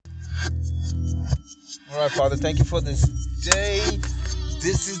All right, Father, thank you for this day.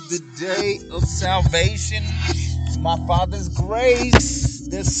 This is the day of salvation. My Father's grace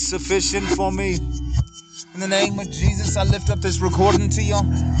is sufficient for me. In the name of Jesus, I lift up this recording to you,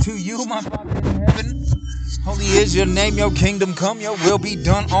 my Father in heaven. Holy is your name, your kingdom come, your will be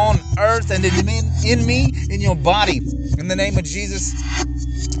done on earth and in me, in your body. In the name of Jesus,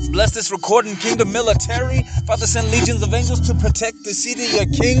 bless this recording kingdom military. Father, send legions of angels to protect the seed of your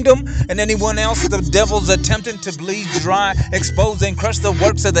kingdom and anyone else the devil's attempting to bleed dry, expose and crush the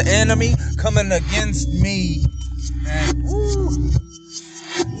works of the enemy coming against me.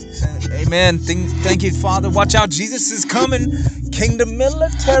 And amen. Thank you, Father. Watch out, Jesus is coming. Kingdom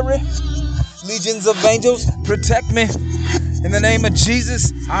military, legions of angels, protect me. In the name of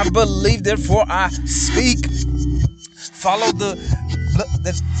Jesus, I believe, therefore I speak. Follow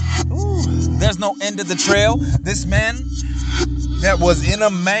there's no end to the trail. This man that was in a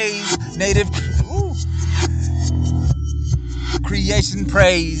maze, native creation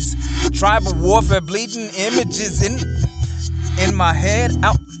praise, tribal warfare, bleeding images in my head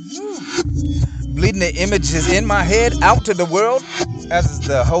out. Bleeding the images in my head out to the world as is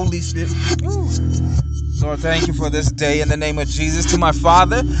the Holy Spirit. Lord, thank you for this day in the name of Jesus. To my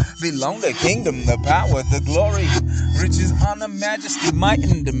Father belong the kingdom, the power, the glory, riches, honor, majesty, might,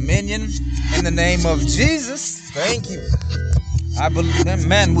 and dominion. In the name of Jesus, thank you. I believe,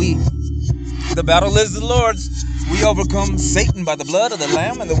 man, the battle is the Lord's. We overcome Satan by the blood of the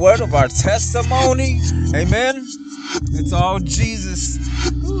Lamb and the word of our testimony. Amen. It's all Jesus.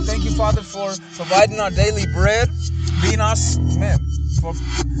 Thank you, Father, for providing our daily bread, being our man. For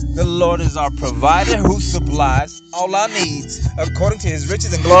the Lord is our provider who supplies all our needs according to his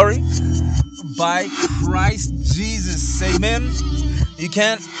riches and glory by Christ Jesus. Amen. You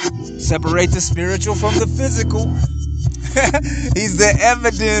can't separate the spiritual from the physical. He's the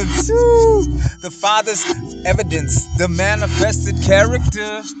evidence. The Father's evidence, the manifested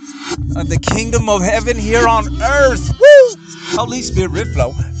character of the kingdom of heaven here on earth. Holy Spirit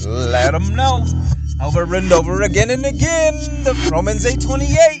flow. Let them know. Over and over again and again. The Romans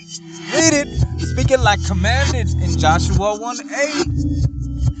 8:28. Read it. Speaking like commanded in Joshua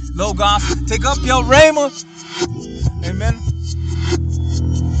 1:8. Logos, take up your rhema. Amen.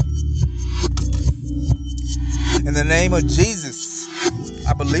 In the name of Jesus,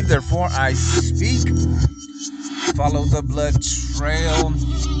 I believe, therefore I speak. Follow the blood trail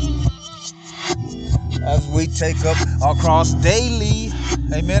as we take up our cross daily.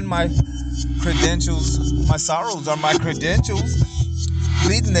 Amen. My credentials, my sorrows are my credentials.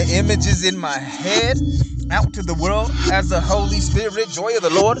 Leading the images in my head out to the world as the Holy Spirit, joy of the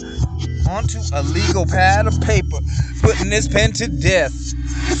Lord, onto a legal pad of paper, putting this pen to death.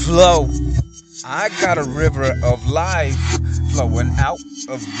 Flow. I got a river of life flowing out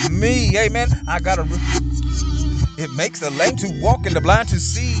of me. Amen. I got a river. It makes the lame to walk and the blind to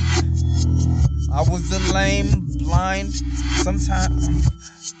see. I was the lame, blind, sometimes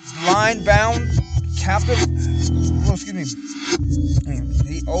blind, bound, captive. Oh, excuse me.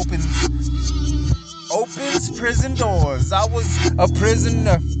 He opens prison doors. I was a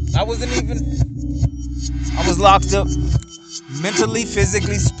prisoner. I was locked up mentally,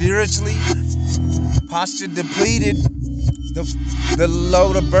 physically, spiritually, posture depleted. The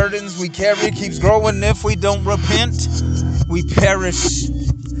load of burdens we carry keeps growing. If we don't repent, we perish.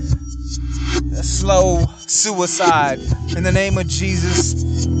 A slow suicide. In the name of Jesus,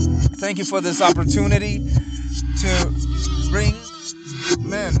 thank you for this opportunity to bring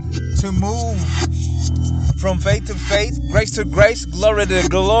men to move from faith to faith, grace to grace, glory to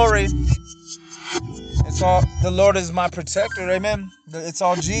glory. It's all the Lord is my protector. Amen. It's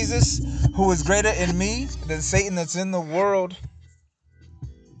all Jesus who is greater in me than Satan that's in the world.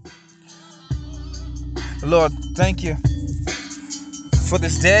 Lord, thank you for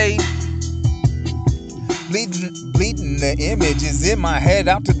this day. Bleeding the image is in my head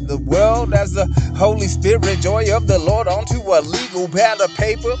out to the world as the Holy Spirit, joy of the Lord, onto a legal pad of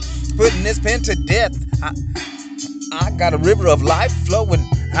paper, putting this pen to death. I got a river of life flowing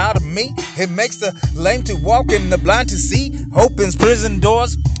out of me. It makes the lame to walk and the blind to see, opens prison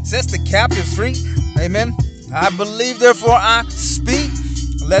doors, sets the captives free. Amen. I believe, therefore I speak.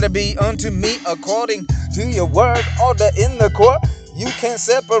 Let it be unto me according to your word. Order in the court. You can't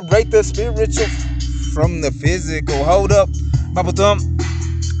separate the spiritual from the physical. Hold up, Bible thumb.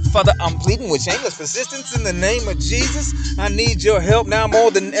 Father, I'm pleading with shameless persistence in the name of Jesus. I need your help now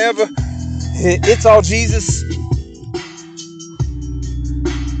more than ever. It's all Jesus.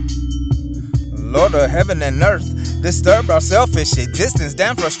 Lord of heaven and earth, disturb our selfish existence,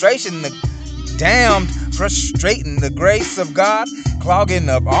 damn frustration, the damned frustrating the grace of God, clogging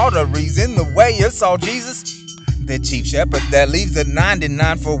up arteries in the way. It's all Jesus, the chief shepherd that leaves the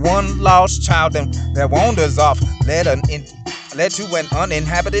 99 for one lost child and that wanders off, led to an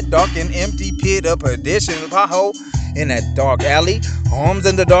uninhabited, dark and empty pit of perdition, pothole in that dark alley. Arms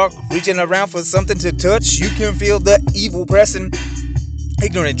in the dark, reaching around for something to touch. You can feel the evil pressing.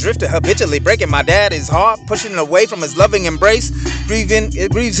 Ignorant drifter habitually breaking my daddy's heart, pushing away from his loving embrace.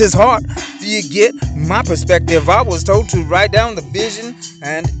 It grieves his heart. Do you get my perspective? I was told to write down the vision,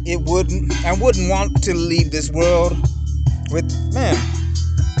 and I wouldn't want to leave this world with man,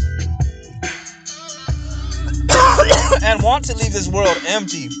 and want to leave this world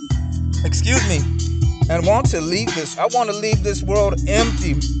empty. Excuse me, and want to leave this. I want to leave this world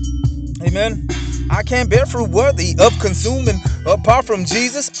empty. Amen. I can't bear fruit worthy of consuming apart from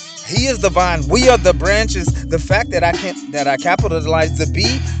Jesus. He is the vine, we are the branches. The fact that I capitalize the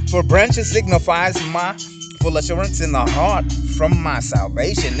B for branches signifies my full assurance in the heart from my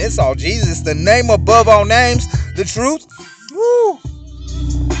salvation. It's all Jesus, the name above all names, the truth. Woo.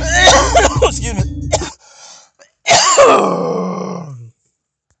 Excuse me.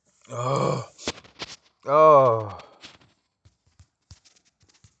 Oh, oh,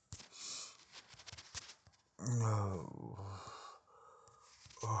 no.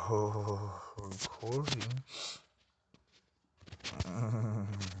 Oh, recording.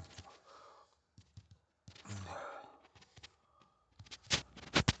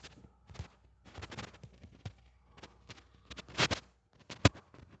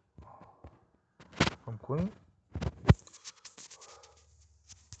 From Queen.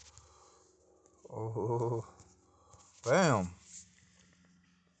 Oh, bam.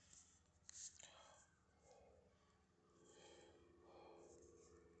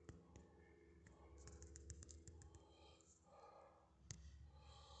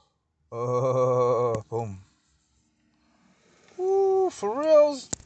 Boom. Ooh, for reals.